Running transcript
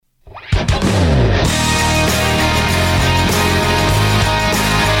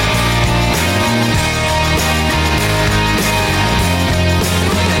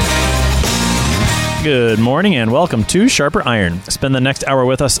Good morning and welcome to Sharper Iron. Spend the next hour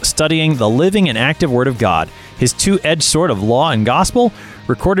with us studying the living and active Word of God, His two-edged sword of law and gospel,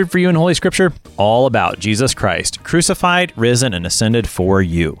 recorded for you in Holy Scripture, all about Jesus Christ, crucified, risen, and ascended for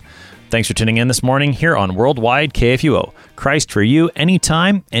you. Thanks for tuning in this morning here on Worldwide KFUO, Christ for you,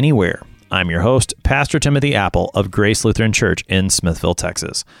 anytime, anywhere. I'm your host, Pastor Timothy Apple of Grace Lutheran Church in Smithville,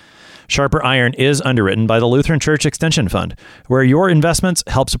 Texas. Sharper Iron is underwritten by the Lutheran Church Extension Fund, where your investments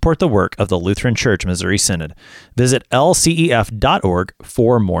help support the work of the Lutheran Church Missouri Synod. Visit lcef.org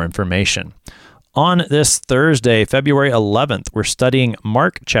for more information. On this Thursday, February 11th, we're studying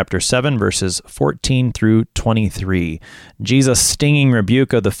Mark chapter 7, verses 14 through 23. Jesus' stinging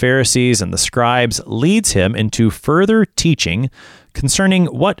rebuke of the Pharisees and the scribes leads him into further teaching concerning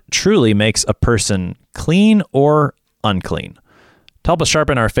what truly makes a person clean or unclean. To help us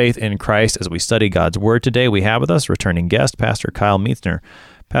sharpen our faith in Christ as we study God's Word today, we have with us returning guest, Pastor Kyle Meitzner.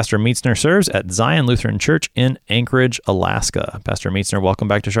 Pastor Meitzner serves at Zion Lutheran Church in Anchorage, Alaska. Pastor Meitzner, welcome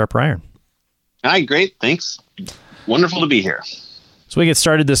back to Sharper Iron. Hi, great. Thanks. Wonderful to be here. So we get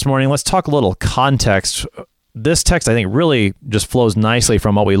started this morning. Let's talk a little context. This text, I think, really just flows nicely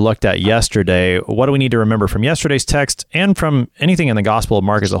from what we looked at yesterday. What do we need to remember from yesterday's text and from anything in the Gospel of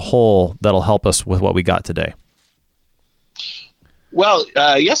Mark as a whole that'll help us with what we got today? Well,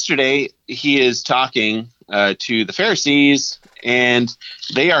 yesterday he is talking to the Pharisees, and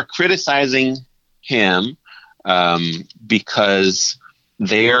they are criticizing him because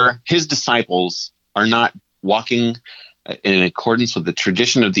his disciples are not walking in accordance with the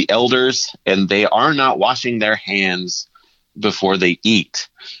tradition of the elders, and they are not washing their hands before they eat.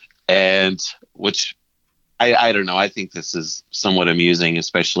 And which I don't know. I think this is somewhat amusing,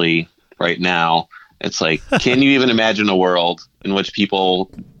 especially right now. It's like, can you even imagine a world in which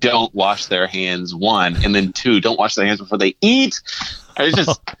people don't wash their hands, one, and then two, don't wash their hands before they eat? I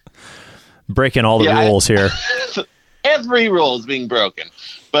just breaking all the rules here. Every rule is being broken.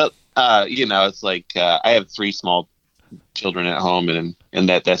 But it's like I have 3 small children at home, and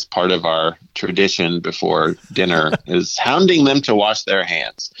that's part of our tradition before dinner is hounding them to wash their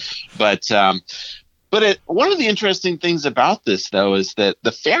hands. But one of the interesting things about this, though, is that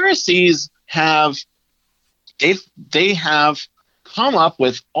the Pharisees have come up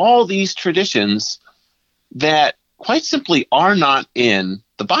with all these traditions that quite simply are not in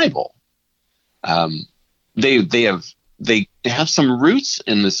the Bible. They have some roots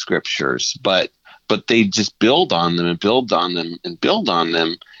in the scriptures, but they just build on them and build on them and build on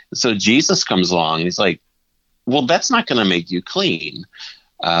them. And so Jesus comes along and he's like, well, that's not going to make you clean.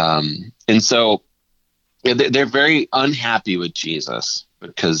 And so they're very unhappy with Jesus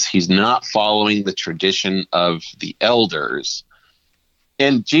because he's not following the tradition of the elders.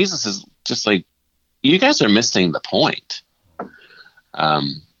 And Jesus is just like, you guys are missing the point.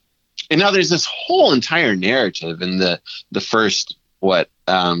 And now there's this whole entire narrative in the first,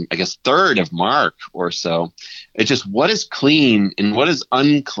 third of Mark or so. It's just what is clean and what is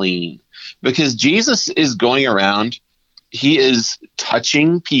unclean. Because Jesus is going around, he is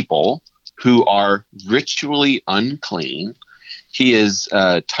touching people who are ritually unclean. He is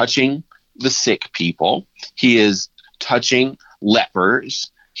touching the sick people. He is touching lepers.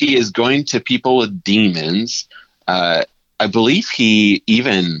 He is going to people with demons. I believe he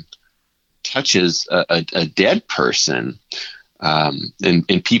even touches a dead person.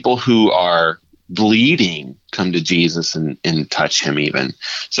 And people who are bleeding come to Jesus and touch him even.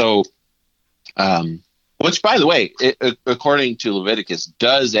 So, which, by the way, according to Leviticus,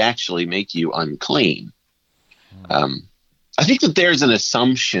 does actually make you unclean. I think that there's an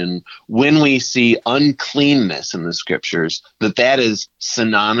assumption when we see uncleanness in the scriptures that is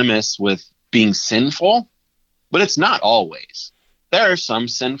synonymous with being sinful, but it's not always. There are some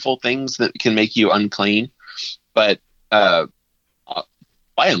sinful things that can make you unclean, but by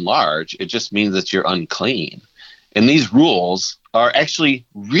and large, it just means that you're unclean. And these rules are actually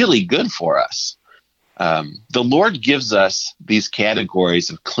really good for us. The Lord gives us these categories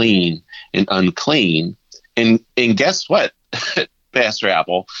of clean and unclean. And guess what, Pastor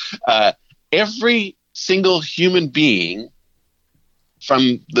Apple? Every single human being,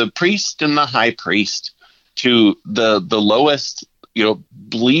 from the priest and the high priest to the lowest,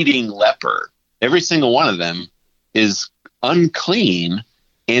 bleeding leper, every single one of them is unclean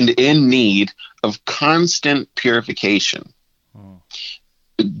and in need of constant purification.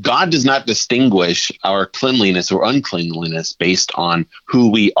 God does not distinguish our cleanliness or uncleanliness based on who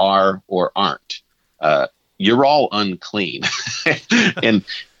we are or aren't. You're all unclean. And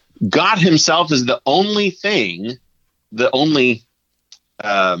God himself is the only thing,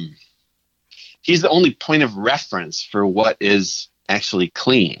 he's the only point of reference for what is actually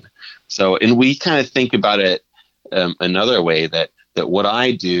clean. So, and we kind of think about it another way, that what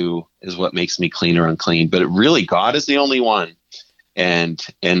I do is what makes me clean or unclean, but really God is the only one. And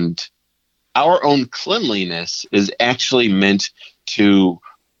our own cleanliness is actually meant to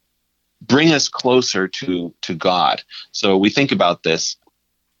bring us closer to God. So we think about this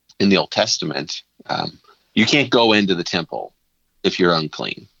in the Old Testament. You can't go into the temple if you're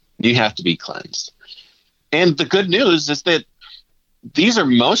unclean. You have to be cleansed. And the good news is that these are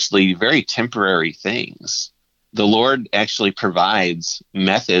mostly very temporary things. The Lord actually provides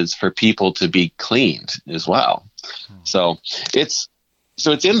methods for people to be cleaned as well. So it's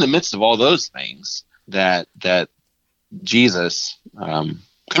in the midst of all those things that Jesus kind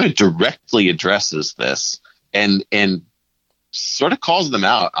of directly addresses this and sort of calls them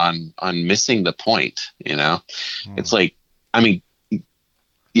out on missing the point. It's like, I mean,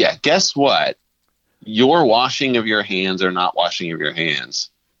 yeah, guess what? Your washing of your hands or not washing of your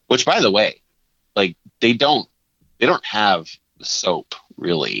hands, which, by the way, like they don't have soap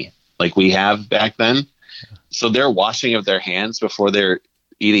really like we have back then. So their washing of their hands before they're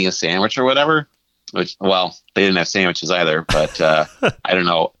eating a sandwich or whatever, which, well, they didn't have sandwiches either, but I don't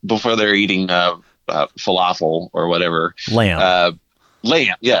know, before they're eating falafel or whatever. Lamb,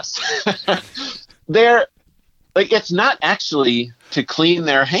 yes. They're like, it's not actually to clean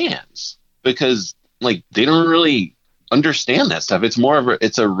their hands because like they don't really understand that stuff. It's more of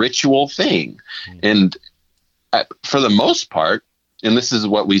it's a ritual thing. And for the most part, and this is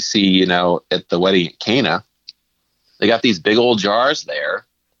what we see, at the wedding at Cana, they got these big old jars there,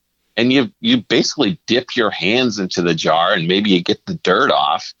 and you basically dip your hands into the jar and maybe you get the dirt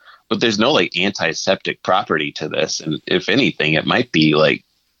off, but there's no like antiseptic property to this. And if anything, it might be like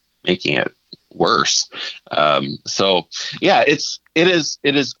making it worse. So yeah, it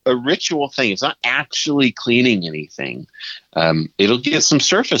is a ritual thing. It's not actually cleaning anything. It'll get some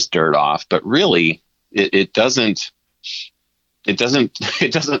surface dirt off, but really it doesn't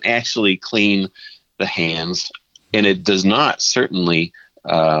actually clean the hands, and it does not certainly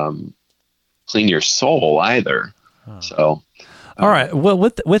clean your soul either. So all right. Well,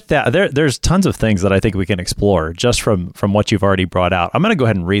 with that, there's tons of things that I think we can explore just from what you've already brought out. I'm going to go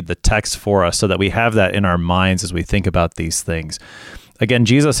ahead and read the text for us so that we have that in our minds as we think about these things. Again,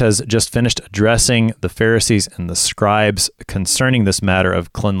 Jesus has just finished addressing the Pharisees and the scribes concerning this matter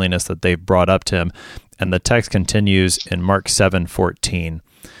of cleanliness that they've brought up to him. And the text continues in Mark 7:14.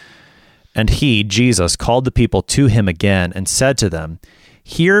 And he, Jesus, called the people to him again and said to them,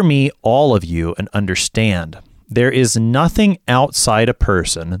 "Hear me, all of you, and understand. There is nothing outside a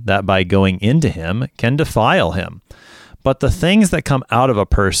person that by going into him can defile him, but the things that come out of a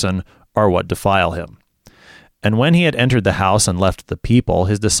person are what defile him." And when he had entered the house and left the people,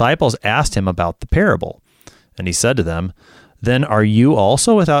 his disciples asked him about the parable. And he said to them, "Then are you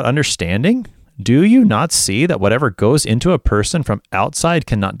also without understanding? Do you not see that whatever goes into a person from outside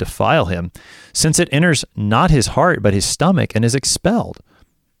cannot defile him, since it enters not his heart but his stomach and is expelled?"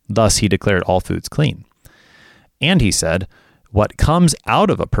 Thus he declared all foods clean. And he said, "What comes out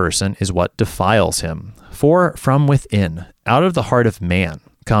of a person is what defiles him. For from within, out of the heart of man,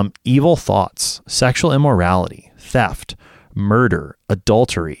 come evil thoughts, sexual immorality, theft, murder,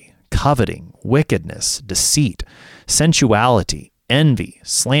 adultery, coveting, wickedness, deceit, sensuality, envy,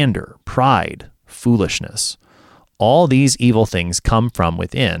 slander, pride, foolishness. All these evil things come from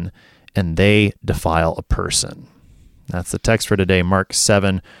within, and they defile a person." That's the text for today, Mark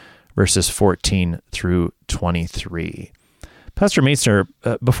 7, verses 14 through 23. Pastor Meitzner,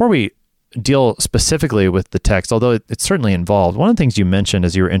 before we deal specifically with the text, although it's certainly involved, one of the things you mentioned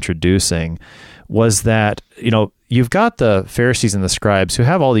as you were introducing was that, you've got the Pharisees and the scribes who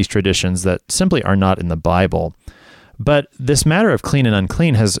have all these traditions that simply are not in the Bible. But this matter of clean and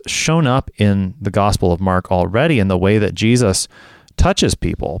unclean has shown up in the Gospel of Mark already in the way that Jesus touches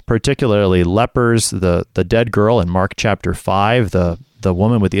people, particularly lepers, the dead girl in Mark chapter 5, the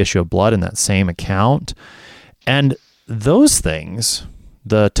woman with the issue of blood in that same account. And those things,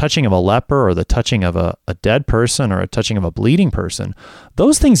 the touching of a leper or the touching of a dead person or a touching of a bleeding person,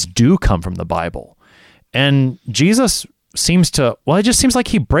 those things do come from the Bible. And Jesus it just seems like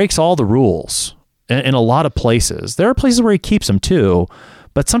he breaks all the rules in a lot of places. There are places where he keeps them too,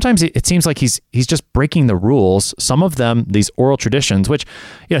 but sometimes it seems like he's just breaking the rules. Some of them, these oral traditions, which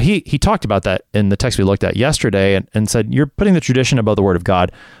he talked about that in the text we looked at yesterday and said, you're putting the tradition above the word of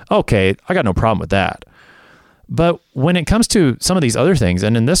God. Okay, I got no problem with that. But when it comes to some of these other things,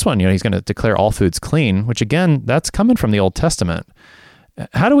 and in this one, he's going to declare all foods clean, which again, that's coming from the Old Testament.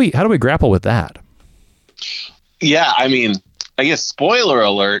 How do we grapple with that? Yeah, I mean, I guess spoiler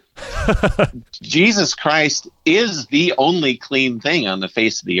alert, Jesus Christ is the only clean thing on the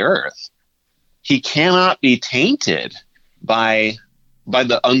face of the earth. He cannot be tainted by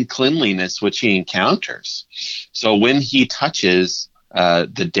the uncleanliness which he encounters. So when he touches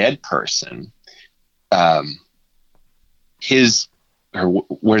the dead person, where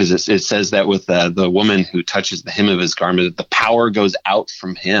does this? It says that with the woman who touches the hem of his garment, that the power goes out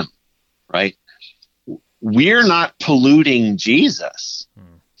from him, right? We're not polluting Jesus.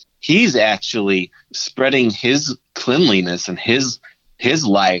 He's actually spreading his cleanliness and his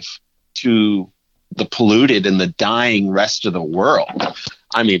life to the polluted and the dying rest of the world.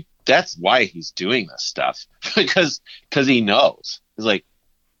 I mean, that's why he's doing this stuff, because he knows. He's like,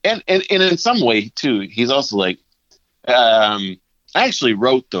 and in some way too, he's also like, I actually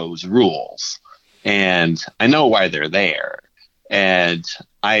wrote those rules, and I know why they're there, and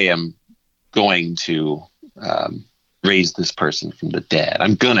I am going to raise this person from the dead.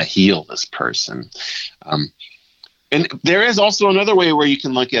 I'm going to heal this person. And there is also another way where you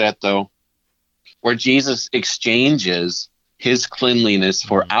can look at it, though, where Jesus exchanges his cleanliness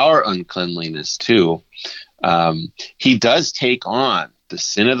for our uncleanliness too. He does take on the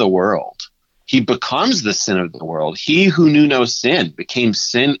sin of the world. He becomes the sin of the world. He who knew no sin became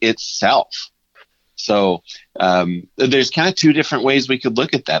sin itself. So there's kind of two different ways we could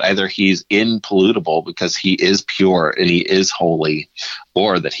look at that. Either he's impollutable because he is pure and he is holy,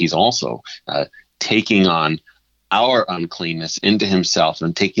 or that he's also taking on our uncleanness into himself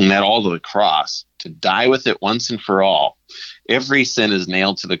and taking that all to the cross to die with it once and for all. Every sin is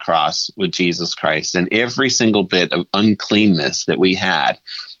nailed to the cross with Jesus Christ, and every single bit of uncleanness that we had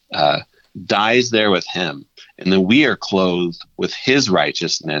dies there with him. And then we are clothed with his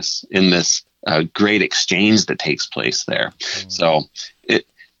righteousness in this great exchange that takes place there. So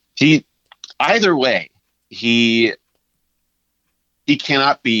either way, he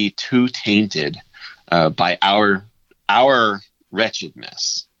cannot be too tainted by our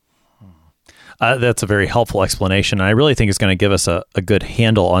wretchedness. That's a very helpful explanation. I really think it's going to give us a good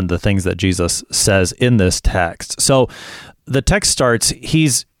handle on the things that Jesus says in this text. So the text starts,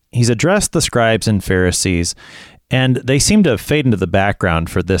 he's addressed the scribes and Pharisees, and they seem to fade into the background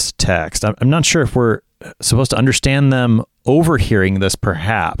for this text. I'm not sure if we're supposed to understand them overhearing this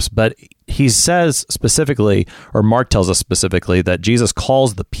perhaps, but he says specifically, or Mark tells us specifically, that Jesus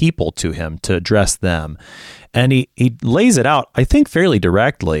calls the people to him to address them. And he lays it out, I think, fairly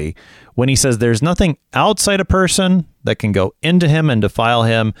directly when he says there's nothing outside a person that can go into him and defile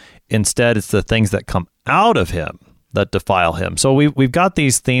him. Instead, it's the things that come out of him that defile him. So we've got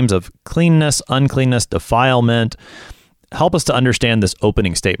these themes of cleanness, uncleanness, defilement. Help us to understand this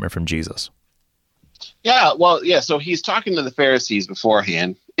opening statement from Jesus. Yeah, well, yeah, so he's talking to the Pharisees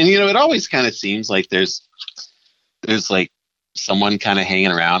beforehand. And, it always kind of seems like there's like someone kind of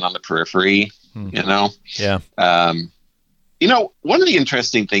hanging around on the periphery, Yeah. One of the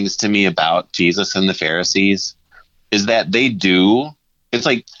interesting things to me about Jesus and the Pharisees is that it's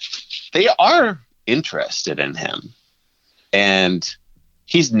like they are interested in him. And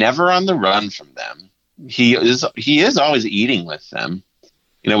he's never on the run from them. He is always eating with them.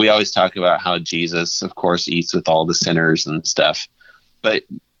 We always talk about how Jesus, of course, eats with all the sinners and stuff, but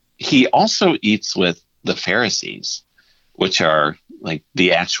he also eats with the Pharisees, which are like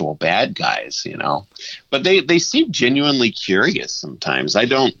the actual bad guys, but they seem genuinely curious sometimes. I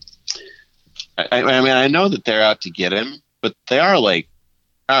mean, I know that they're out to get him, but they are like,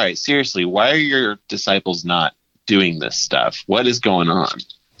 all right, seriously, why are your disciples not doing this stuff? What is going on?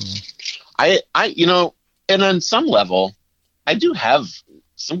 And on some level, I do have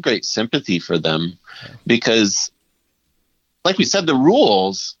some great sympathy for them because, like we said, the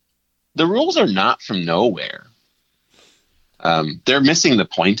rules are not from nowhere. They're missing the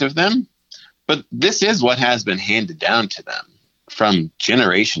point of them, but this is what has been handed down to them from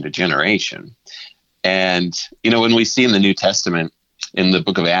generation to generation. And, when we see in the New Testament, in the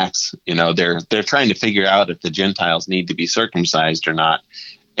book of Acts, they're trying to figure out if the Gentiles need to be circumcised or not.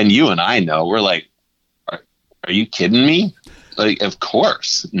 And you and I know, we're like, are you kidding me? Like, of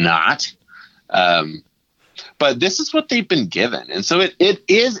course not. But this is what they've been given. And so it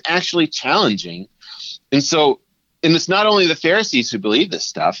is actually challenging. And it's not only the Pharisees who believe this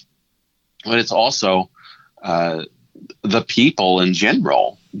stuff, but it's also the people in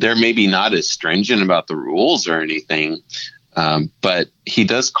general. They're maybe not as stringent about the rules or anything, but he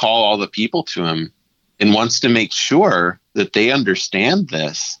does call all the people to him and wants to make sure that they understand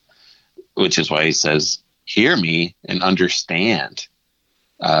this, which is why he says, hear me and understand.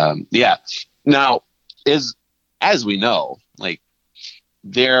 Now, as we know, like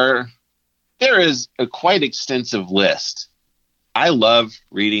there is a quite extensive list I love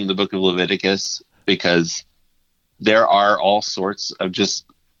reading the book of Leviticus because there are all sorts of just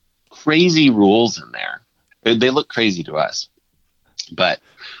crazy rules in there. They look crazy to us, but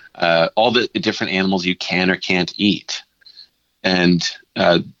all the different animals you can or can't eat. And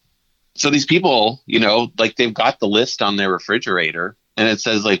so these people, like they've got the list on their refrigerator and it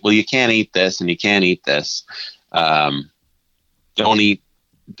says like, well, you can't eat this and you can't eat this. Don't eat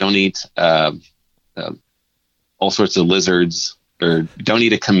all sorts of lizards, or don't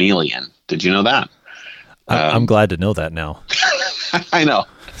eat a chameleon. Did you know that? I'm glad to know that now. I know.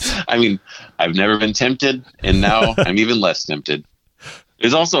 I mean, I've never been tempted, and now I'm even less tempted.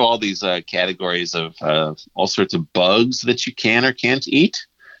 There's also all these categories of all sorts of bugs that you can or can't eat,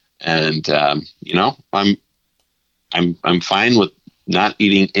 and I'm fine with not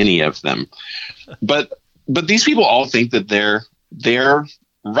eating any of them. But these people all think that their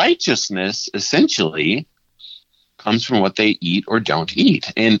righteousness essentially comes from what they eat or don't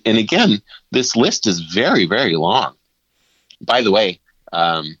eat. And again, this list is very, very long. By the way,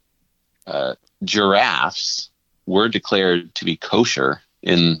 giraffes were declared to be kosher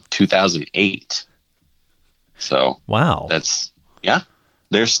in 2008. So wow,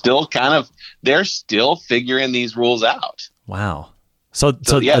 they're still figuring these rules out. Wow. So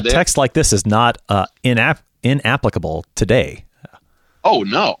a text like this is not inapplicable today. Oh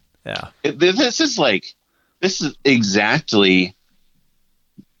no. Yeah. This is exactly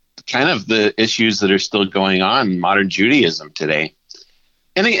kind of the issues that are still going on in modern Judaism today.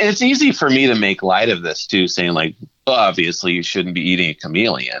 And it's easy for me to make light of this too, saying like, well, obviously you shouldn't be eating a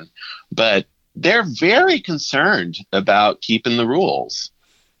chameleon, but they're very concerned about keeping the rules,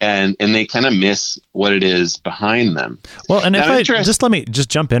 and they kind of miss what it is behind them. Well, and let me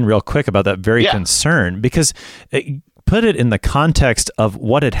jump in real quick about that very concern, because put it in the context of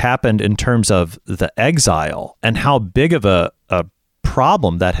what had happened in terms of the exile and how big of a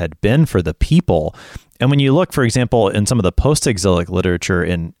problem that had been for the people. And when you look, for example, in some of the post-exilic literature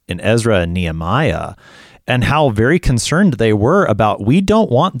in Ezra and Nehemiah, and how very concerned they were about, we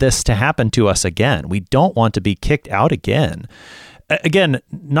don't want this to happen to us again. We don't want to be kicked out again. Again,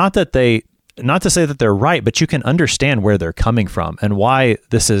 not to say that they're right, but you can understand where they're coming from and why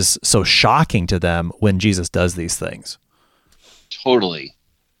this is so shocking to them when Jesus does these things. Totally.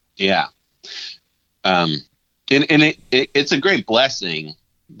 Yeah. And it's a great blessing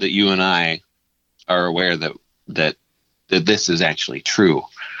that you and I are aware that this is actually true.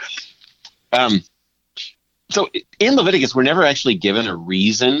 So in Leviticus, we're never actually given a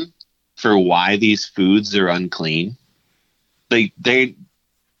reason for why these foods are unclean. The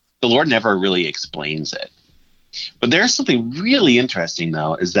Lord never really explains it. But there's something really interesting,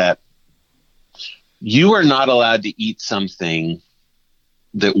 though, is that you are not allowed to eat something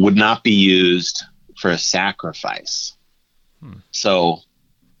that would not be used for a sacrifice. So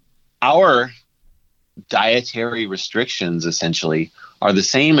our dietary restrictions essentially are the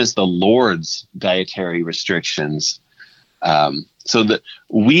same as the Lord's dietary restrictions, so that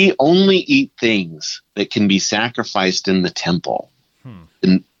we only eat things that can be sacrificed in the temple.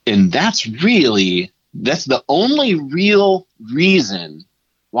 And that's the only real reason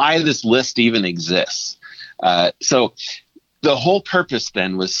why this list even exists. So the whole purpose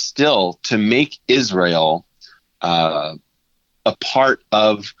then was still to make Israel a part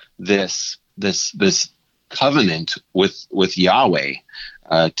of this covenant with Yahweh,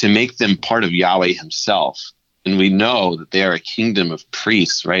 to make them part of Yahweh himself. And we know that they are a kingdom of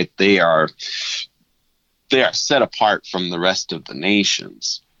priests, right? They are set apart from the rest of the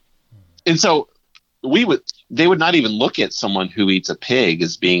nations. And so they would not even look at someone who eats a pig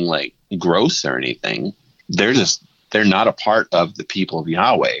as being like gross or anything. They're not a part of the people of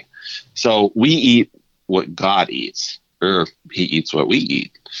Yahweh. So we eat what God eats, or he eats what we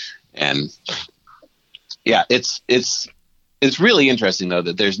eat. And yeah, it's really interesting though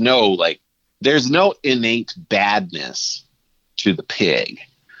that there's no innate badness to the pig,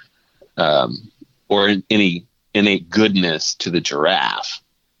 or any innate goodness to the giraffe.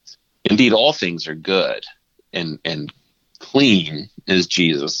 Indeed, all things are good and clean, as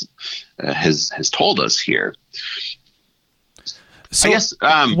Jesus has told us here. So, I guess.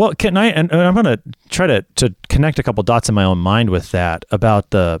 Well, can I? And I'm going to try to connect a couple dots in my own mind with that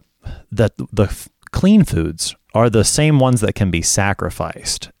about the clean foods are the same ones that can be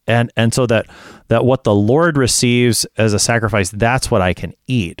sacrificed, and so that what the Lord receives as a sacrifice, that's what I can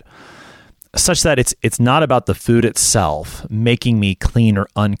eat, such that it's not about the food itself making me clean or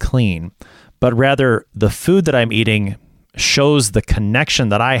unclean, but rather the food that I'm eating shows the connection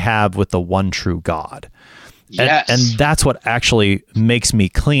that I have with the one true God. Yes. And that's what actually makes me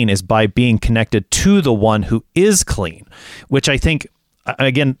clean, is by being connected to the one who is clean, which I think,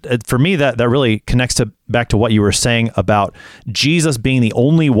 again, for me, that really connects back to what you were saying about Jesus being the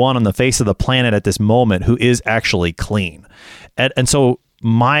only one on the face of the planet at this moment who is actually clean. And so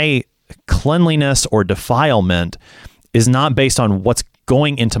my cleanliness or defilement is not based on what's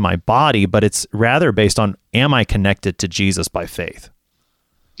going into my body, but it's rather based on, am I connected to Jesus by faith?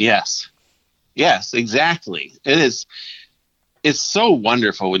 Yes. Yes, exactly. It's so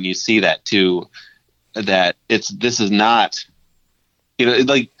wonderful when you see that too, that this is not,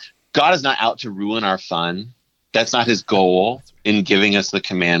 like, God is not out to ruin our fun. That's not his goal in giving us the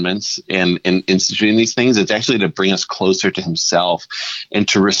commandments and instituting these things. It's actually to bring us closer to himself and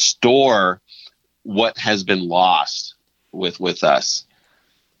to restore what has been lost with us.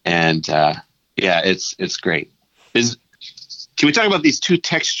 And it's great. Can we talk about these two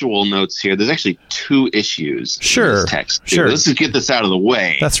textual notes here? There's actually two issues in this text. Sure. Let's just get this out of the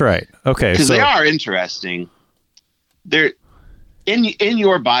way. That's right. Okay. Because they are interesting. They're in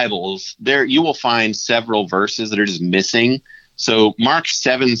your Bibles, there you will find several verses that are just missing. So Mark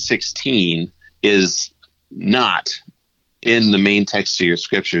 7:16 is not in the main text of your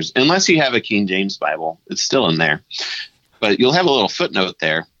scriptures, unless you have a King James Bible. It's still in there, but you'll have a little footnote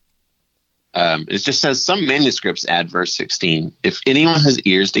there. It just says some manuscripts add verse 16. If anyone has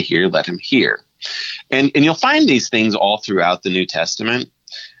ears to hear, let him hear. And you'll find these things all throughout the New Testament,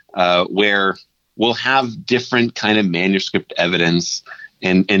 where we'll have different kind of manuscript evidence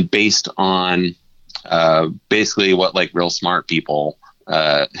and based on basically what like real smart people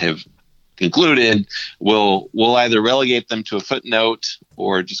have concluded, we'll either relegate them to a footnote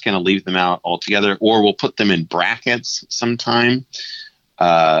or just kind of leave them out altogether, or we'll put them in brackets sometime.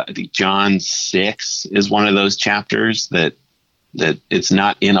 I think John 6 is one of those chapters that it's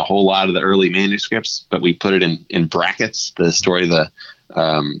not in a whole lot of the early manuscripts, but we put it in brackets, the story of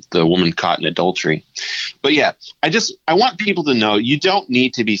the woman caught in adultery. But yeah, I want people to know you don't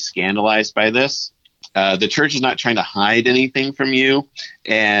need to be scandalized by this. The church is not trying to hide anything from you.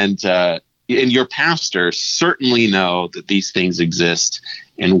 And your pastor certainly know that these things exist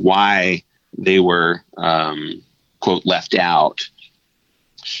and why they were, quote, left out.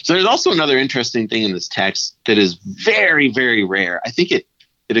 So there's also another interesting thing in this text that is very, very rare. I think it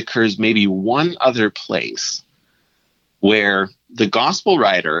occurs maybe one other place where the gospel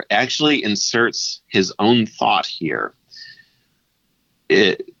writer actually inserts his own thought here.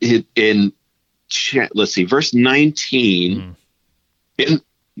 Let's see, verse 19,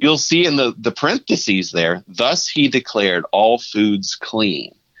 you'll see in the parentheses there, thus he declared all foods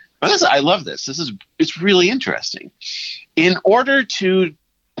clean. I love this. It's really interesting. In order to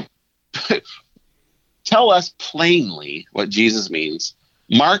tell us plainly what Jesus means,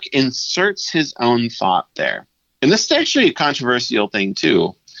 Mark inserts his own thought there. And this is actually a controversial thing,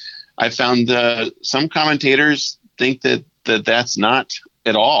 too. I found some commentators think that that's not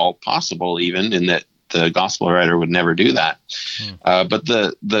at all possible, even, and that the gospel writer would never do that. But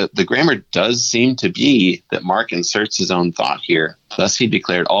the grammar does seem to be that Mark inserts his own thought here. Thus he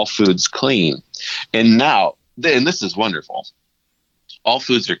declared all foods clean. And now, and this is wonderful, all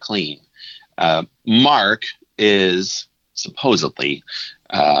foods are clean. Mark is supposedly...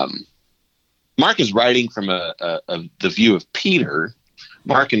 Mark is writing from the view of Peter.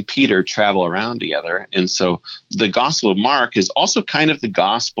 Mark and Peter travel around together. And so the Gospel of Mark is also kind of the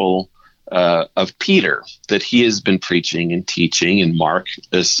Gospel of Peter that he has been preaching and teaching, and Mark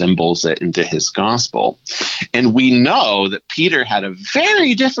assembles it into his Gospel. And we know that Peter had a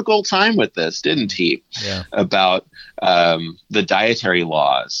very difficult time with this, didn't he? Yeah. About the dietary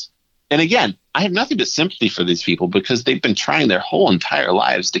laws. And again, I have nothing but sympathy for these people because they've been trying their whole entire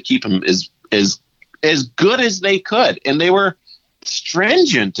lives to keep them as good as they could. And they were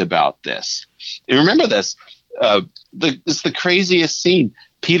stringent about this. And remember this, it's the craziest scene.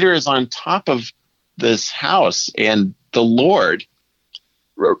 Peter is on top of this house and the Lord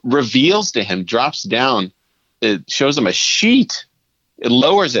reveals to him, drops down, it shows him a sheet. It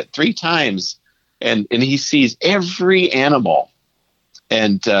lowers it 3 times and he sees every animal.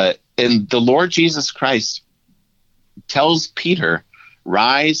 And the Lord Jesus Christ tells Peter,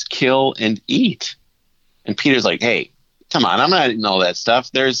 rise, kill, and eat. And Peter's like, hey, come on, I'm not eating all that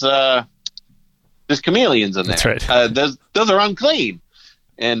stuff. There's chameleons in there. That's right. Those are unclean.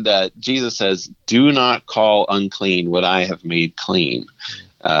 And Jesus says, do not call unclean what I have made clean.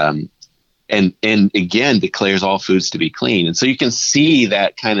 And again, declares all foods to be clean. And so you can see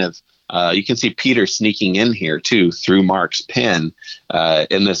that kind of, you can see Peter sneaking in here too, through Mark's pen,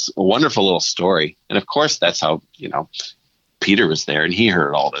 in this wonderful little story. And of course, that's how, Peter was there and he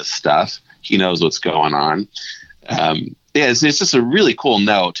heard all this stuff. He knows what's going on. It's just a really cool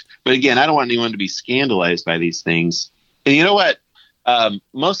note. But again, I don't want anyone to be scandalized by these things. And you know what?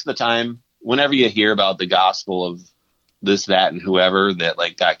 Most of the time, whenever you hear about the gospel of this, that, and whoever that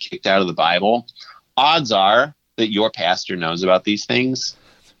like got kicked out of the Bible, odds are that your pastor knows about these things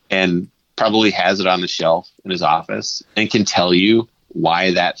and probably has it on the shelf in his office and can tell you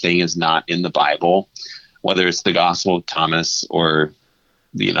why that thing is not in the Bible, whether it's the gospel of Thomas or,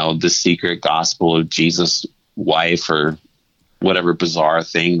 the secret gospel of Jesus' wife or whatever bizarre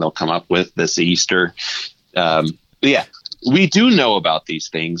thing they'll come up with this Easter. Yeah, we do know about these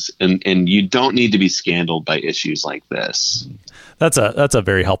things, and you don't need to be scandaled by issues like this. That's a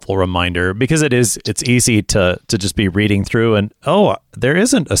very helpful reminder, because it's easy to just be reading through and, there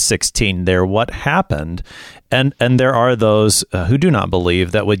isn't a 16 there. What happened? And there are those who do not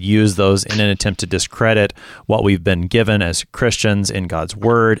believe that would use those in an attempt to discredit what we've been given as Christians in God's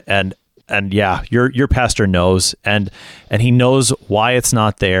word. And yeah, your pastor knows, and he knows why it's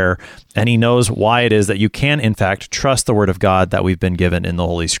not there, and he knows why it is that you can, in fact, trust the word of God that we've been given in the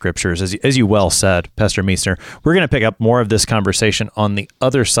Holy Scriptures. As you well said, Pastor Meissner, we're going to pick up more of this conversation on the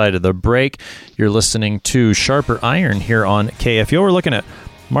other side of the break. You're listening to Sharper Iron here on KFUO. We're looking at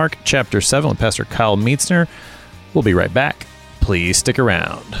Mark chapter 7 with Pastor Kyle Meissner. We'll be right back. Please stick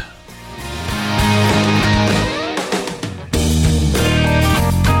around.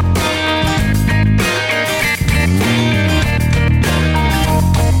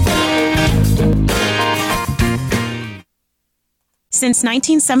 Since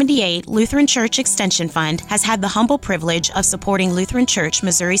 1978, Lutheran Church Extension Fund has had the humble privilege of supporting Lutheran Church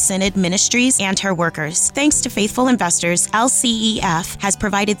Missouri Synod ministries and her workers. Thanks to faithful investors, LCEF has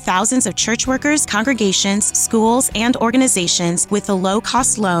provided thousands of church workers, congregations, schools, and organizations with the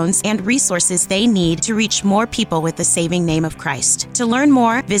low-cost loans and resources they need to reach more people with the saving name of Christ. To learn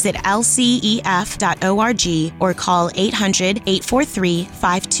more, visit lcef.org or call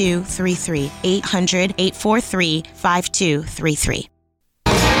 800-843-5233, 800-843-5233.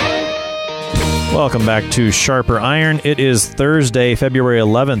 Welcome back to Sharper Iron. It is Thursday, February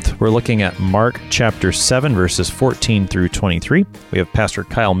 11th. We're looking at Mark chapter 7, verses 14 through 23. We have Pastor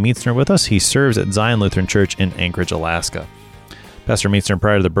Kyle Meissner with us. He serves at Zion Lutheran Church in Anchorage, Alaska. Pastor Meissner,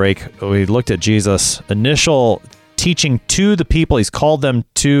 prior to the break, we looked at Jesus' initial teaching to the people. He's called them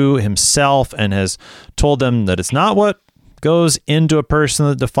to himself and has told them that it's not what goes into a person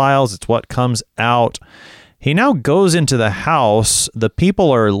that defiles, it's what comes out. He now goes into the house. The people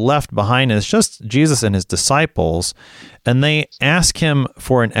are left behind. It's just Jesus and his disciples, and they ask him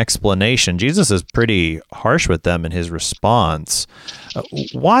for an explanation. Jesus is pretty harsh with them in his response.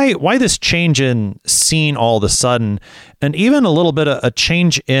 Why this change in scene all of a sudden, and even a little bit of a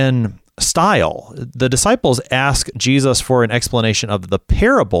change in style? The disciples ask Jesus for an explanation of the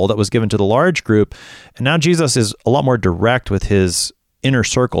parable that was given to the large group, and now Jesus is a lot more direct with his inner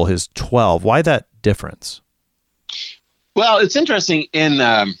circle, his 12. Why that difference? Well, it's interesting. In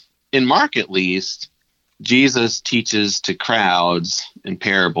Mark, at least, Jesus teaches to crowds in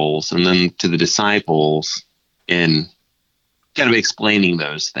parables, and then to the disciples in kind of explaining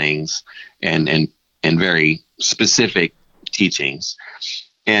those things and very specific teachings.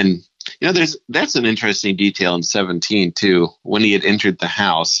 And that's an interesting detail in 17 too. When he had entered the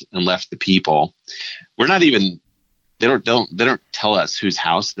house and left the people, we're not even they don't tell us whose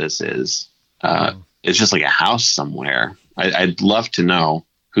house this is. It's just like a house somewhere. I'd love to know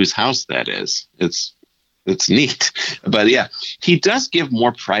whose house that is. It's neat. But yeah, he does give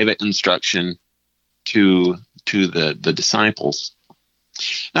more private instruction to the disciples.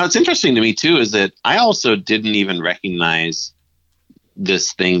 Now, it's interesting to me too is that I also didn't even recognize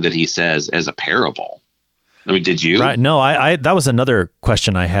this thing that he says as a parable. I mean, did you? Right. No, I that was another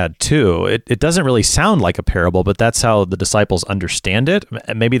question I had too. It doesn't really sound like a parable, but that's how the disciples understand it.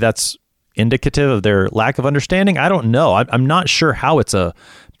 Maybe that's indicative of their lack of understanding. I don't know. I'm not sure how it's a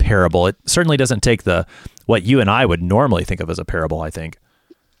parable. It certainly doesn't take what you and I would normally think of as a parable, I think.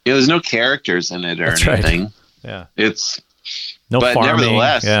 Yeah, there's no characters in it or That's anything. Right. Yeah. It's but farming.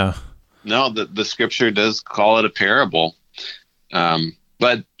 Nevertheless, yeah. No, the scripture does call it a parable.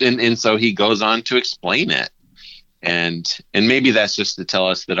 But so he goes on to explain it. And maybe that's just to tell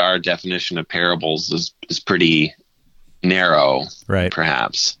us that our definition of parables is pretty narrow, right?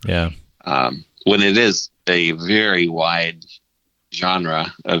 Perhaps. Yeah. When it is a very wide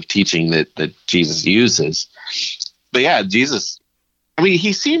genre of teaching that Jesus uses. But yeah, Jesus, I mean,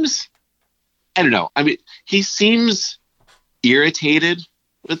 he seems, I don't know. I mean, he seems irritated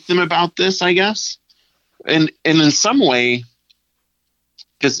with them about this, I guess. And in some way,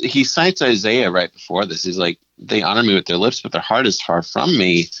 because he cites Isaiah right before this, he's like, they honor me with their lips, but their heart is far from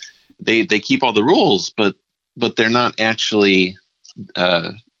me. they keep all the rules, but they're not actually,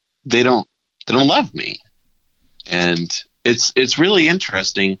 they don't love me. And it's really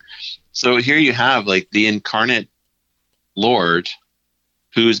interesting. So here you have like the incarnate Lord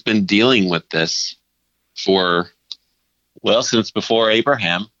who's been dealing with this since before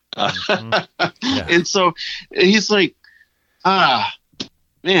Abraham. And so he's like,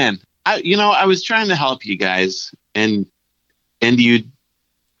 man, I was trying to help you guys, and you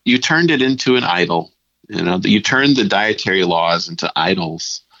turned it into an idol. You turned the dietary laws into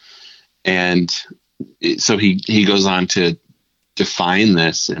idols. And so he goes on to define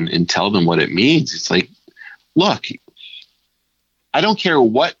this and tell them what it means. It's like, look, I don't care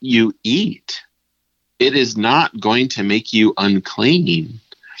what you eat. It is not going to make you unclean.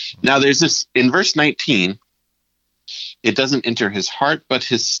 Now there's this in verse 19, it doesn't enter his heart, but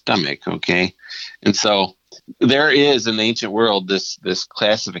his stomach. Okay. And so there is in the ancient world, this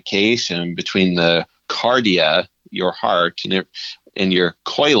classification between the cardia, your heart, and your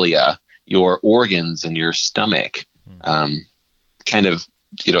coilia, your organs, and your stomach. Kind of,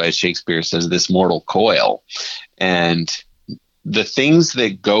 as Shakespeare says, this mortal coil. And the things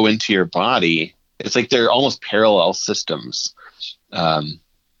that go into your body, it's like they're almost parallel systems.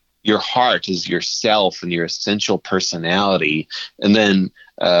 Your heart is yourself and your essential personality. And then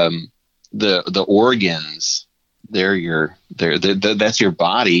the organs, that's your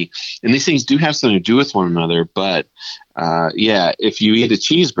body. And these things do have something to do with one another. But if you eat a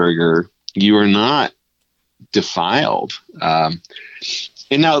cheeseburger, you are not defiled. And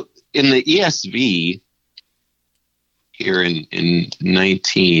now in the ESV here in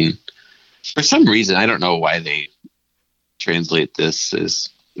 19, for some reason, I don't know why they translate this as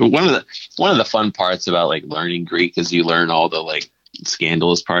one of the fun parts about like learning Greek is you learn all the like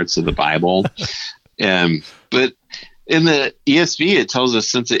scandalous parts of the Bible. But in the ESV, it tells us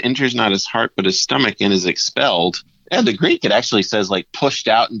since it enters not his heart, but his stomach and is expelled. And the Greek, it actually says like pushed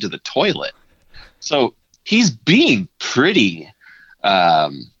out into the toilet. So he's being pretty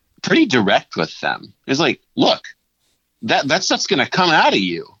direct with them. It's like, look, that stuff's going to come out of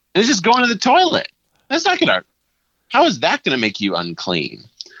you. And it's just going to the toilet. How is that going to make you unclean?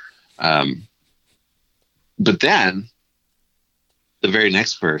 But then the very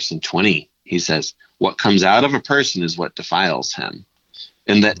next verse in 20, he says, what comes out of a person is what defiles him.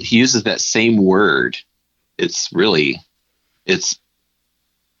 And that he uses that same word. It's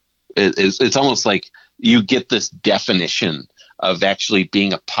almost like you get this definition of actually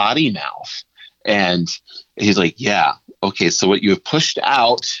being a potty mouth. And he's like, yeah, okay, so what you have pushed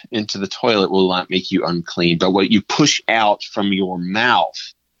out into the toilet will not make you unclean, but what you push out from your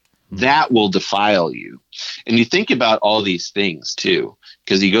mouth, that will defile you. And you think about all these things too,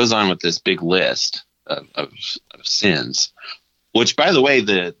 because he goes on with this big list of sins, which, by the way,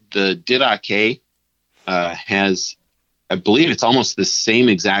 the Didache has, I believe it's almost the same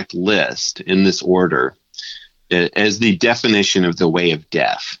exact list in this order as the definition of the way of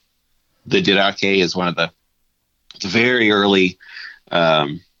death. The Didache is one of the very early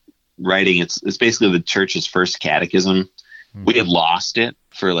writing. It's basically the church's first catechism. Mm-hmm. We had lost it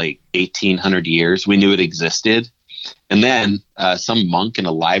for like 1,800 years. We knew it existed. And then some monk in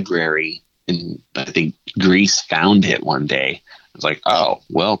a library in, I think, Greece found it one day. I was like, oh,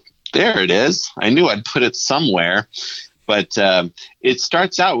 well, there it is. I knew I'd put it somewhere. But it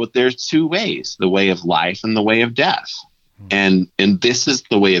starts out with there's two ways, the way of life and the way of death. And this is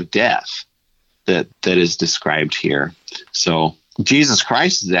the way of death that is described here. So Jesus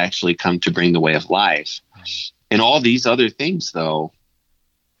Christ has actually come to bring the way of life. And all these other things, though,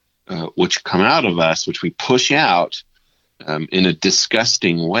 which come out of us, which we push out in a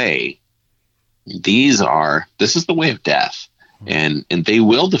disgusting way, this is the way of death. And they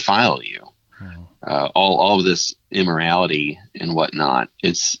will defile you. All of this immorality and whatnot.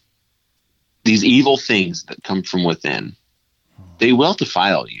 It's these evil things that come from within. They will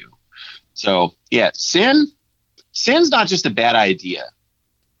defile you. So, yeah, sin's not just a bad idea.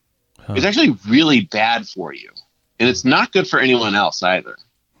 It's actually really bad for you. And it's not good for anyone else either.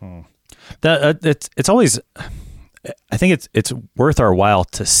 It's always, I think it's worth our while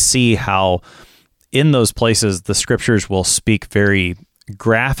to see how in those places the scriptures will speak very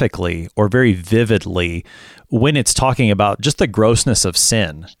graphically or very vividly when it's talking about just the grossness of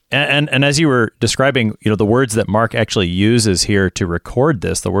sin. And as you were describing, the words that Mark actually uses here to record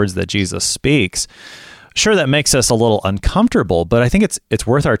this, the words that Jesus speaks, sure, that makes us a little uncomfortable, but I think it's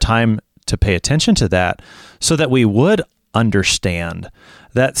worth our time to pay attention to that so that we would understand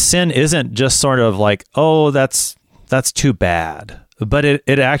that sin isn't just sort of like, oh, that's too bad, but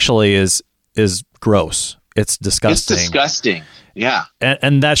it actually is gross it's disgusting. It's disgusting. Yeah.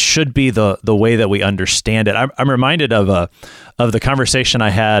 And that should be the way that we understand it. I'm reminded of the conversation I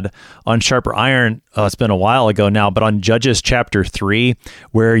had on Sharper Iron. It's been a while ago now, but on Judges chapter 3,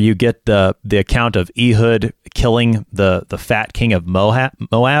 where you get the account of Ehud killing the fat king of Moab.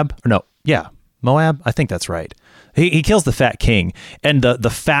 Moab. I think that's right. He kills the fat king, and the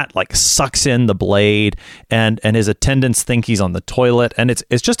fat like sucks in the blade, and his attendants think he's on the toilet, and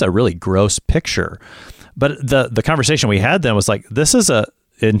it's just a really gross picture. But the conversation we had then was like, this is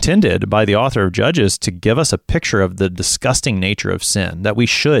intended by the author of Judges to give us a picture of the disgusting nature of sin, that we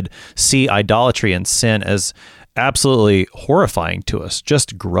should see idolatry and sin as absolutely horrifying to us,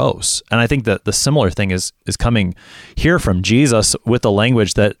 just gross. And I think that the similar thing is coming here from Jesus with the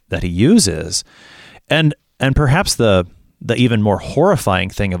language that he uses. And perhaps the even more horrifying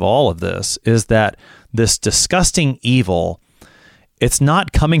thing of all of this is that this disgusting evil, it's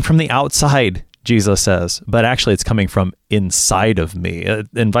not coming from the outside, Jesus says, but actually it's coming from inside of me. It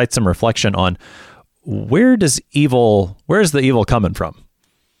invites some reflection on where is the evil coming from?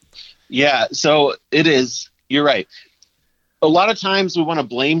 Yeah, so it is. You're right. A lot of times we want to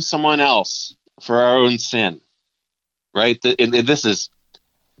blame someone else for our own sin, right? And this is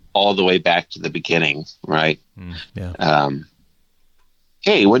all the way back to the beginning, right? Yeah.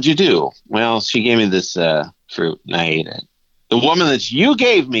 Hey, what'd you do? Well, she gave me this fruit and I ate it. The woman that you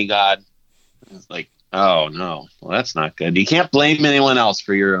gave me, God. It's like, oh no, well, that's not good. You can't blame anyone else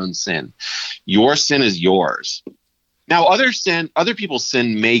for your own sin. Your sin is yours. Now, other people's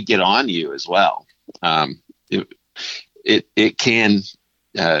sin may get on you as well. It can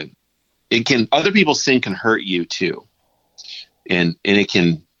other people's sin can hurt you too, and it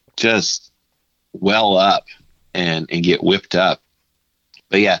can just well up and get whipped up.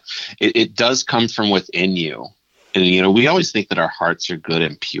 But yeah, it does come from within you, and we always think that our hearts are good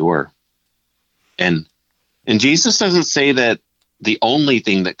and pure. And Jesus doesn't say that the only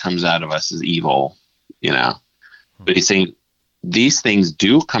thing that comes out of us is evil, but he's saying these things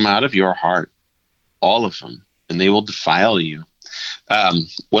do come out of your heart, all of them, and they will defile you.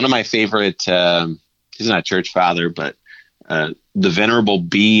 One of my favorite, he's not a church father, but the Venerable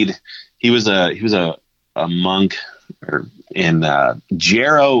Bede, he was a monk in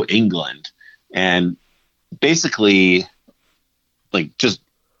Jarrow, England, and basically like just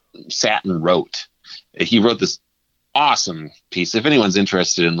sat and wrote. He wrote this awesome piece. If anyone's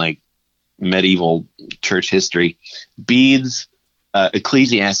interested in like medieval church history, Bede's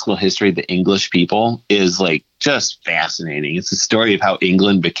ecclesiastical history of the English people is like just fascinating. It's a story of how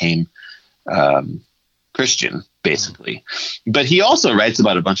England became Christian, basically. But he also writes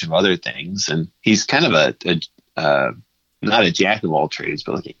about a bunch of other things, and he's kind of a not a jack of all trades,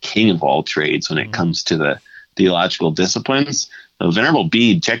 but like a king of all trades when it comes to the theological disciplines. So Venerable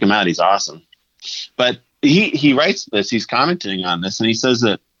Bede, check him out. He's awesome. But he writes this, he's commenting on this, and he says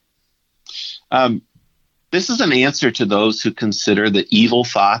that this is an answer to those who consider that evil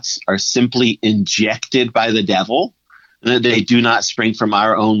thoughts are simply injected by the devil and that they do not spring from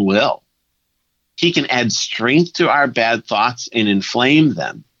our own will. He can add strength to our bad thoughts and inflame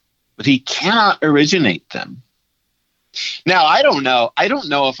them, but he cannot originate them. Now, I don't know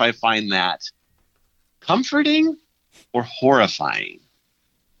if I find that comforting or horrifying.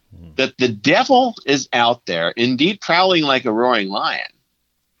 That the devil is out there, indeed prowling like a roaring lion,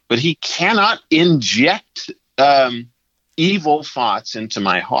 but he cannot inject evil thoughts into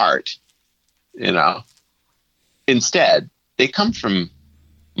my heart. Instead, they come from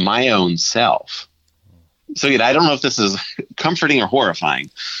my own self. So I don't know if this is comforting or horrifying.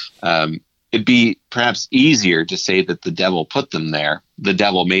 It'd be perhaps easier to say that the devil put them there. The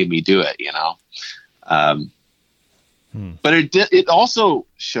devil made me do it, But it also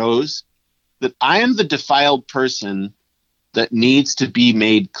shows that I am the defiled person that needs to be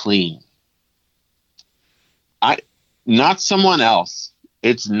made clean. Not someone else.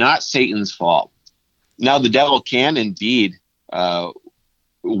 It's not Satan's fault. Now, the devil can indeed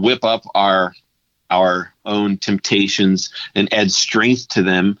whip up our own temptations and add strength to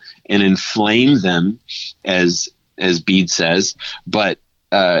them and inflame them, as Bede says, but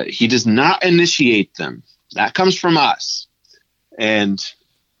he does not initiate them. That comes from us. And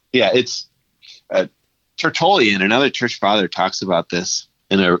it's Tertullian, another church father, talks about this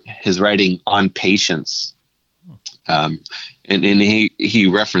in his writing on patience. And he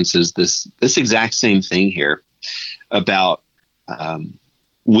references this exact same thing here about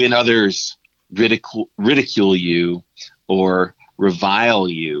when others ridicule you or revile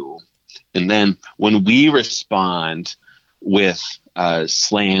you. And then when we respond with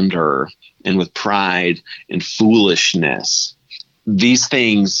slander and with pride and foolishness, these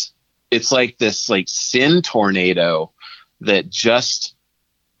things it's like this like sin tornado that just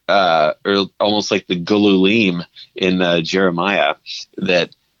or almost like the Gululim in Jeremiah,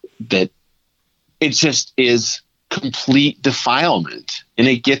 that it just is complete defilement, and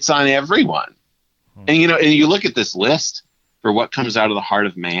it gets on everyone. And you look at this list for what comes out of the heart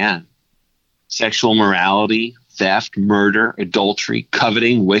of man: sexual morality, theft, murder, adultery,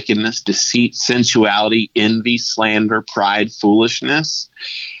 coveting, wickedness, deceit, sensuality, envy, slander, pride, foolishness.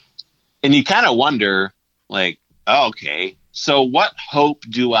 And you kind of wonder, like, oh, okay, so what hope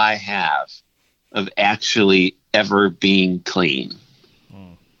do I have of actually ever being clean?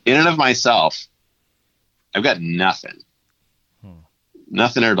 In and of myself, I've got nothing.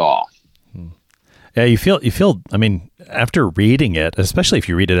 Nothing at all. Yeah, you feel, I mean, after reading it, especially if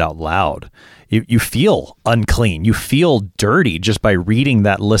you read it out loud, you feel unclean. You feel dirty just by reading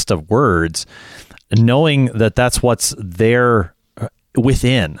that list of words, knowing that that's what's there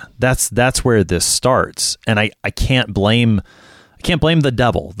within. That's where this starts. And I can't blame the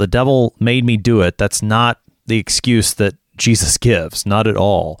devil. The devil made me do it. That's not the excuse that Jesus gives, not at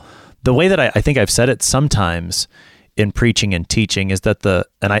all. The way that I think I've said it sometimes in preaching and teaching is that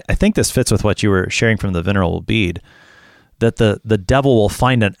and I think this fits with what you were sharing from the Venerable Bede, that the devil will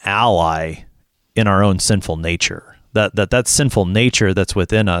find an ally in our own sinful nature. That sinful nature that's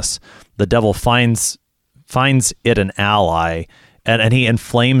within us, the devil finds it an ally, and he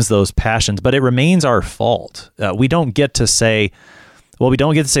inflames those passions, but it remains our fault. We don't get to say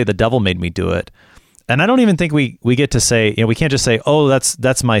the devil made me do it. And I don't even think we get to say, we can't just say, oh,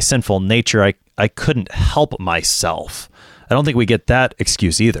 that's my sinful nature. I couldn't help myself. I don't think we get that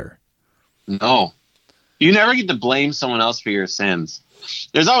excuse either. No, you never get to blame someone else for your sins.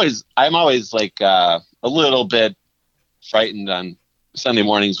 I'm always like a little bit frightened on Sunday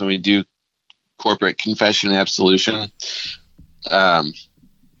mornings when we do corporate confession and absolution.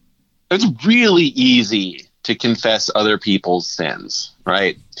 It's really easy to confess other people's sins,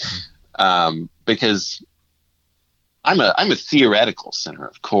 right? Because I'm a theoretical sinner,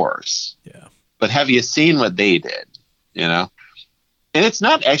 of course. Yeah. But have you seen what they did? And it's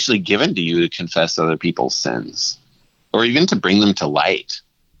not actually given to you to confess other people's sins or even to bring them to light.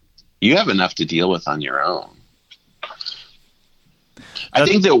 You have enough to deal with on your own. I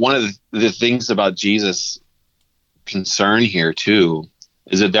think that one of the things about Jesus' concern here too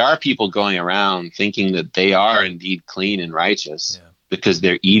is that there are people going around thinking that they are indeed clean and righteous because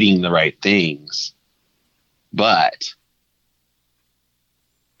they're eating the right things, but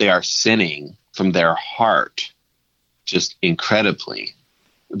they are sinning from their heart just incredibly,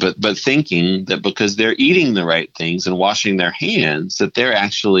 but thinking that because they're eating the right things and washing their hands that they're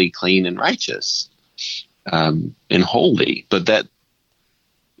actually clean and righteous and holy. But that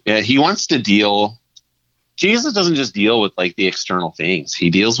he wants to deal. Jesus doesn't just deal with like the external things. He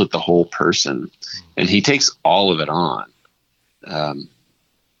deals with the whole person, and he takes all of it on.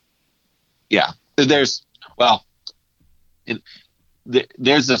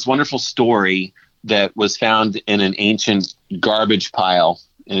 There's this wonderful story that was found in an ancient garbage pile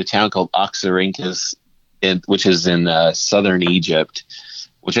in a town called Oxyrhynchus, which is in southern Egypt,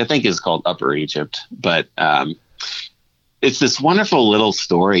 which I think is called Upper Egypt. But it's this wonderful little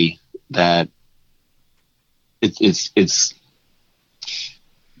story that it's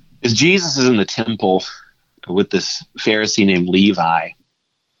Jesus is in the temple with this Pharisee named Levi.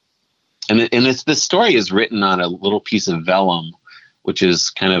 And this story is written on a little piece of vellum, which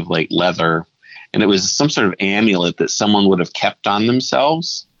is kind of like leather. And it was some sort of amulet that someone would have kept on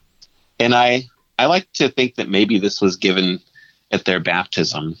themselves. And I like to think that maybe this was given at their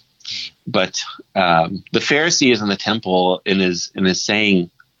baptism. But the Pharisee is in the temple and is saying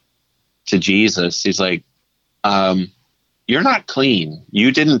to Jesus, he's like, you're not clean.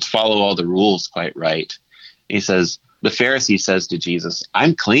 You didn't follow all the rules quite right. And the Pharisee says to Jesus,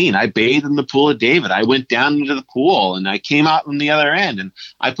 I'm clean. I bathed in the pool of David. I went down into the pool and I came out on the other end and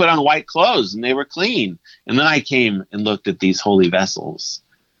I put on white clothes and they were clean. And then I came and looked at these holy vessels.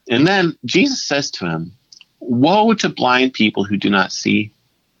 And then Jesus says to him, woe to blind people who do not see.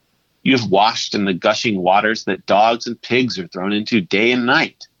 You have washed in the gushing waters that dogs and pigs are thrown into day and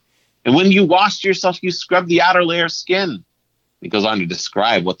night. And when you washed yourself, you scrubbed the outer layer of skin. He goes on to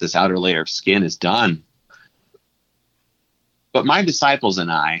describe what this outer layer of skin has done. But my disciples and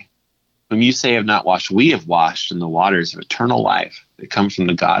I, whom you say have not washed, we have washed in the waters of eternal life that come from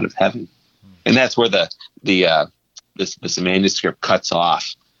the God of heaven. And that's where this manuscript cuts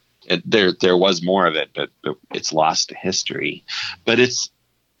off. There was more of it, but it's lost to history. But it's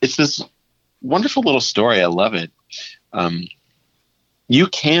this wonderful little story. I love it. You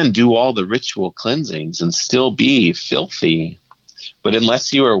can do all the ritual cleansings and still be filthy But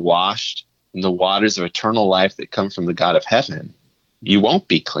unless you are washed in the waters of eternal life that come from the God of heaven, you won't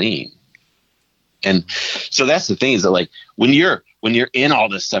be clean. And so that's the thing, is that like when you're in all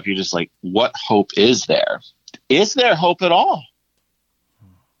this stuff, you're just like, what hope is there? Is there hope at all?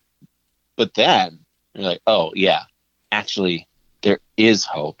 But then you're like, oh yeah, actually there is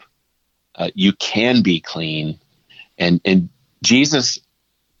hope. You can be clean, and Jesus,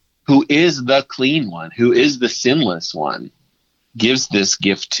 who is the clean one, who is the sinless one, gives this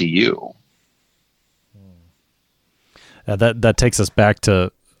gift to you. That takes us back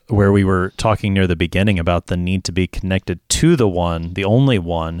to where we were talking near the beginning about the need to be connected to the one, the only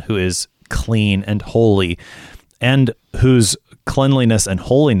one who is clean and holy, and whose cleanliness and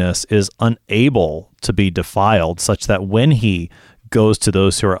holiness is unable to be defiled, such that when he goes to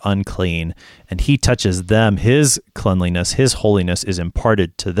those who are unclean and he touches them, his cleanliness, his holiness is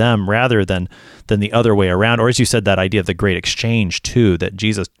imparted to them rather than the other way around. Or as you said, that idea of the great exchange too, that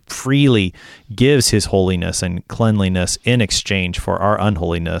Jesus freely gives his holiness and cleanliness in exchange for our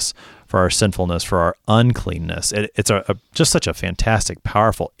unholiness, for our sinfulness, for our uncleanness. It's just such a fantastic,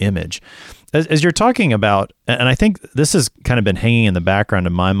 powerful image. As you're talking about, and I think this has kind of been hanging in the background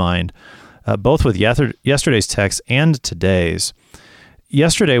in my mind, both with yesterday's text and today's.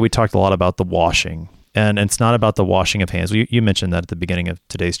 Yesterday, we talked a lot about the washing, and it's not about the washing of hands. You mentioned that at the beginning of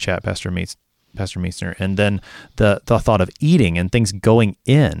today's chat, Pastor Meissner, and then the thought of eating and things going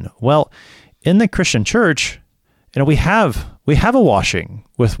in. Well, in the Christian church, we have a washing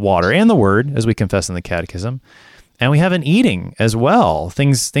with water and the Word, as we confess in the Catechism, and we have an eating as well,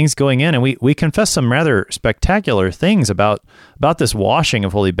 things going in, and we confess some rather spectacular things about this washing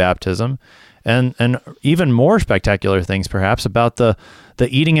of holy baptism. And even more spectacular things, perhaps, about the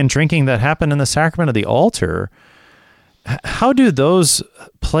eating and drinking that happen in the sacrament of the altar. How do those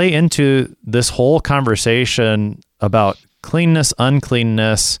play into this whole conversation about cleanness,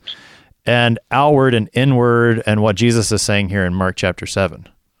 uncleanness, and outward and inward, and what Jesus is saying here in Mark chapter 7?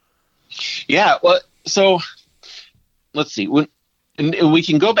 Yeah, well, so let's see. And we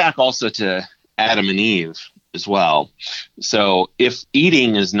can go back also to Adam and Eve as well. So if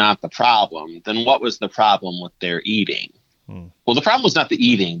eating is not the problem, then what was the problem with their eating? Well, the problem was not the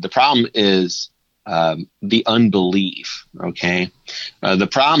eating. The problem is the unbelief. Okay. The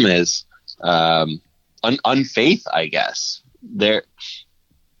problem is unfaith, I guess. The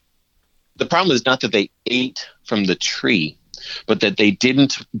problem is not that they ate from the tree, but that they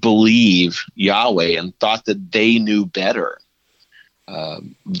didn't believe Yahweh and thought that they knew better.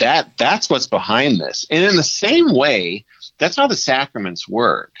 That's what's behind this. And in the same way, that's how the sacraments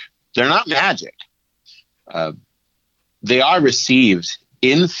work. They're not magic. They are received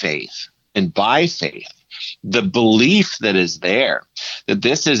in faith and by faith. The belief that is there, that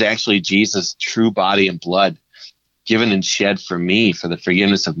this is actually Jesus' true body and blood given and shed for me for the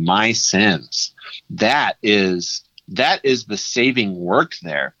forgiveness of my sins. That is the saving work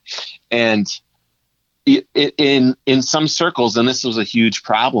there. And in some circles, and this was a huge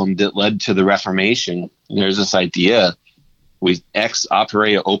problem that led to the Reformation, there's this idea, ex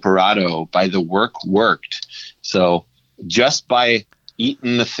opere operato, by the work worked. So just by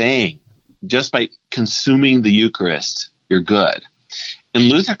eating the thing, just by consuming the Eucharist, you're good. And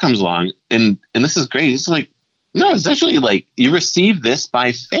Luther comes along, and this is great. It's like, no, it's actually like you receive this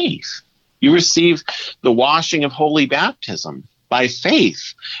by faith. You receive the washing of holy baptism by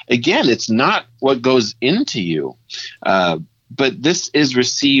faith. Again, it's not what goes into you, but this is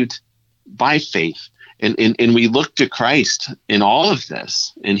received by faith. And we look to Christ in all of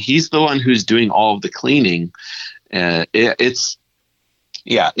this, and he's the one who's doing all of the cleaning. It is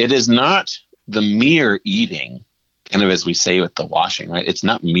not the mere eating, kind of as we say with the washing, right? It's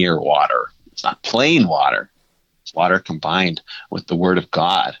not mere water. It's not plain water. It's water combined with the Word of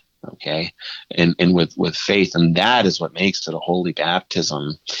God. Okay. And with faith. And that is what makes it a holy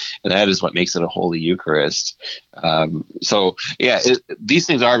baptism. And that is what makes it a holy Eucharist. These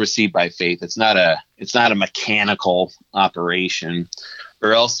things are received by faith. It's not a mechanical operation,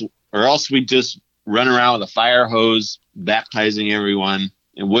 or else we just run around with a fire hose, baptizing everyone,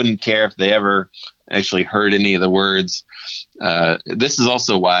 and wouldn't care if they ever actually heard any of the words. This is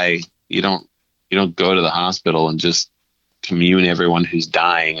also why you don't go to the hospital and just commune everyone who's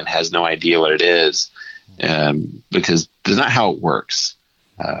dying and has no idea what it is, because that's not how it works.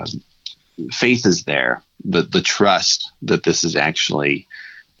 Faith is there, the trust that this is actually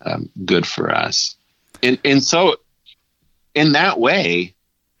good for us. And so in that way,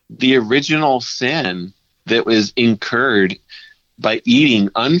 the original sin that was incurred by eating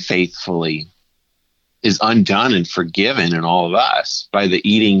unfaithfully is undone and forgiven in all of us by the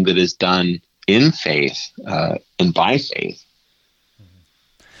eating that is done in faith and by faith.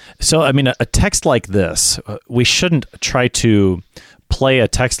 So, I mean, a text like this, we shouldn't try to play a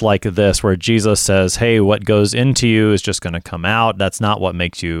text like this where Jesus says, hey, what goes into you is just going to come out. That's not what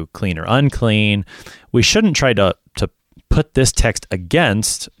makes you clean or unclean. We shouldn't try to put this text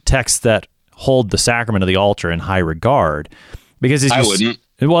against texts that hold the sacrament of the altar in high regard. Because I wouldn't.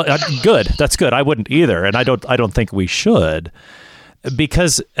 Well, good. That's good. I wouldn't either. And I don't think we should.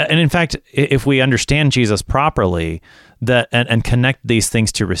 Because, and in fact, if we understand Jesus properly, that and connect these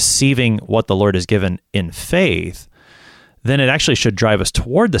things to receiving what the Lord has given in faith, then it actually should drive us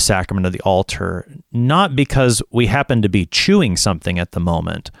toward the sacrament of the altar, not because we happen to be chewing something at the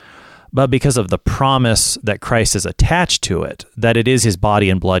moment, but because of the promise that Christ is attached to it, that it is his body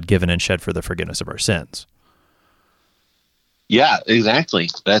and blood given and shed for the forgiveness of our sins. Yeah, exactly.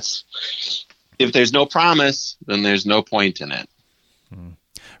 That's, if there's no promise, then there's no point in it.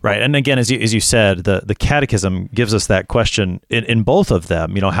 Right. And again, as you said, the Catechism gives us that question in both of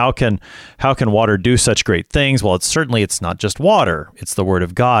them. You know, how can water do such great things? Well, it's not just water. It's the Word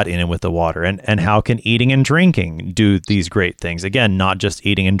of God in and with the water. And how can eating and drinking do these great things? Again, not just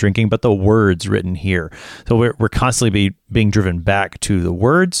eating and drinking, but the words written here. So we're constantly being driven back to the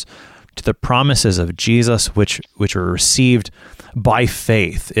words, to the promises of Jesus, which are received by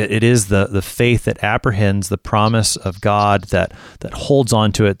faith. It is the faith that apprehends the promise of God, that holds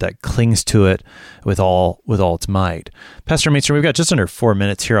on to it, that clings to it with all its might. Pastor Meitzner, we've got just under 4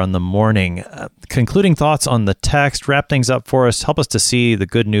 minutes here on the morning. Concluding thoughts on the text, wrap things up for us, help us to see the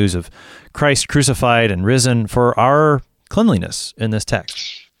good news of Christ crucified and risen for our cleanliness in this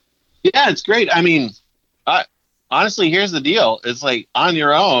text. Yeah, it's great. I mean, honestly, here's the deal. It's like, on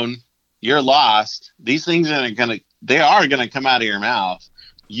your own, you're lost. These things are going to come out of your mouth.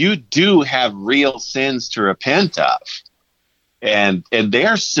 You do have real sins to repent of. And they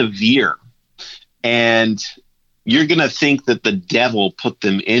are severe. And you're going to think that the devil put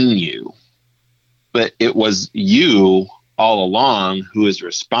them in you. But it was you all along who is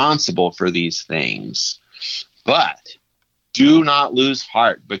responsible for these things. But do not lose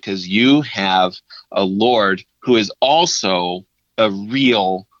heart, because you have a Lord who is also a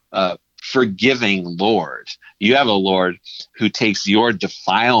real forgiving Lord. You have a Lord who takes your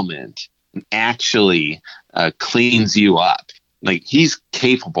defilement and actually cleans you up. Like, he's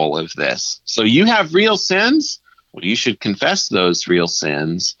capable of this. So you have real sins. Well, you should confess those real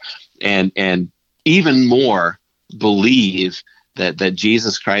sins, and even more believe that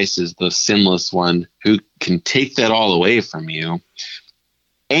Jesus Christ is the sinless one who can take that all away from you.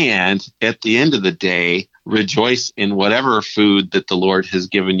 And at the end of the day, rejoice in whatever food that the Lord has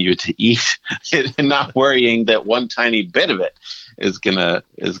given you to eat, and not worrying that one tiny bit of it is gonna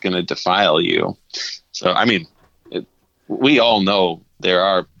defile you. So, I mean, we all know there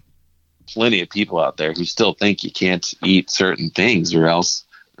are plenty of people out there who still think you can't eat certain things, or else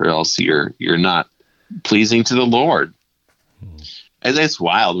you're not pleasing to the Lord. And it's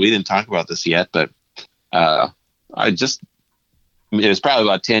wild. We didn't talk about this yet, but it was probably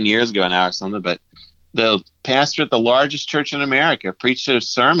about 10 years ago now or something, but the pastor at the largest church in America preached a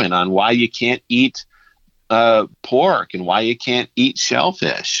sermon on why you can't eat pork and why you can't eat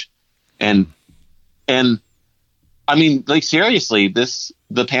shellfish. And I mean, like, seriously,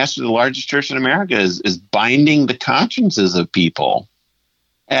 the pastor of the largest church in America is binding the consciences of people.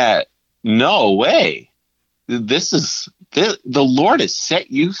 No way. The Lord has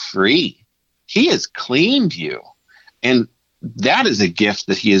set you free. He has cleaned you. And that is a gift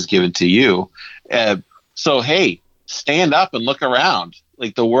that he has given to you. So, hey, stand up and look around.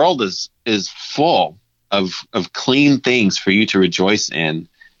 Like, the world is full of clean things for you to rejoice in,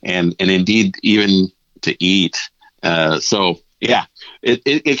 and indeed even to eat. So, yeah,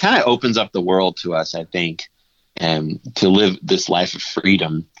 it kind of opens up the world to us, I think, and to live this life of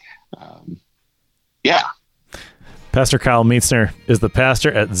freedom. Yeah. Pastor Kyle Meitzner is the pastor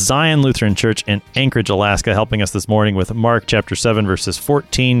at Zion Lutheran Church in Anchorage, Alaska, helping us this morning with Mark chapter 7, verses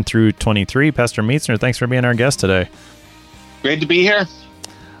 14 through 23. Pastor Meitzner, thanks for being our guest today. Great to be here.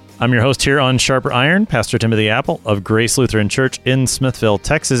 I'm your host here on Sharper Iron, Pastor Timothy Apple of Grace Lutheran Church in Smithville,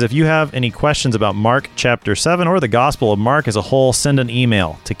 Texas. If you have any questions about Mark chapter 7 or the Gospel of Mark as a whole, send an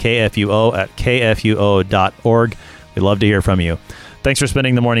email to kfuo@kfuo.org. We'd love to hear from you. Thanks for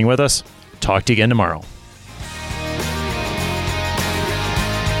spending the morning with us. Talk to you again tomorrow.